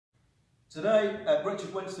Today at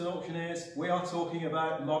Winterton Auctioneers we are talking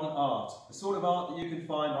about modern art, the sort of art that you can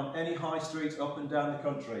find on any high street up and down the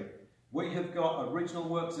country. We have got original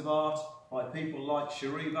works of art by people like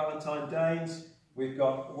Cherie Valentine Danes. We've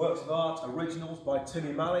got works of art originals by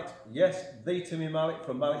Timmy Mallet, yes, the Timmy Mallet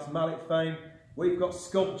from Mallet's Mallet fame. We've got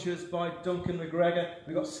sculptures by Duncan McGregor,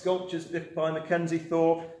 we've got sculptures by Mackenzie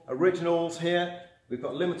Thorpe, originals here. We've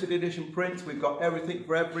got limited edition prints, we've got everything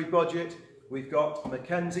for every budget. We've got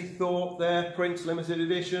Mackenzie Thorpe there, prints, limited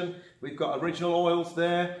edition. We've got original oils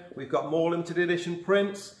there. We've got more limited edition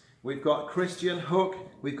prints. We've got Christian Hook.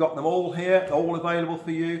 We've got them all here, all available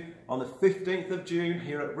for you on the 15th of June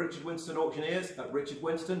here at Winterton Auctioneers at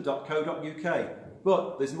richardwinston.co.uk.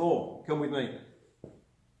 But there's more. Come with me.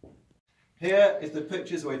 Here is the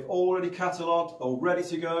pictures we've already catalogued, all ready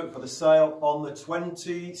to go for the sale on the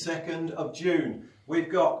 22nd of June. We've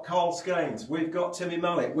got Carl Skeins, we've got Timmy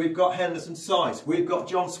Mallet, we've got Henderson Sykes, we've got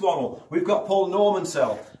John Swannell, we've got Paul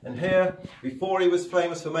Normansell. And here, before he was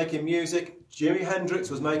famous for making music, Jimi Hendrix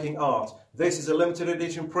was making art. This is a limited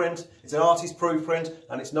edition print, it's an artist's proof print,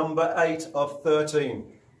 and it's number 8 of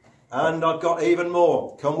 13. And I've got even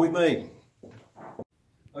more. Come with me.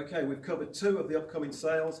 Okay, we've covered 2 of the upcoming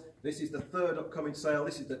sales. This is the 3rd upcoming sale.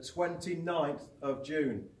 This is the 29th of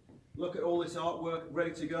June. Look at all this artwork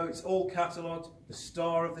ready to go. It's all catalogued. The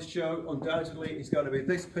star of the show undoubtedly is going to be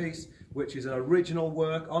this piece, which is an original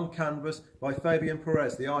work on canvas by Fabian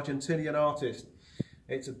Perez, the Argentinian artist.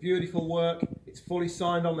 It's a beautiful work. It's fully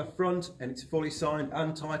signed on the front and it's fully signed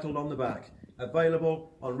and titled on the back.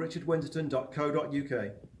 Available on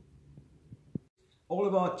richardwinterton.co.uk. All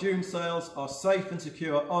of our June sales are safe and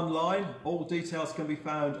secure online. All details can be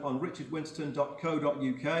found on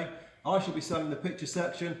richardwinterton.co.uk. I shall be selling the picture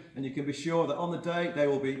section, and you can be sure that on the day they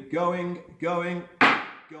will be going, gone.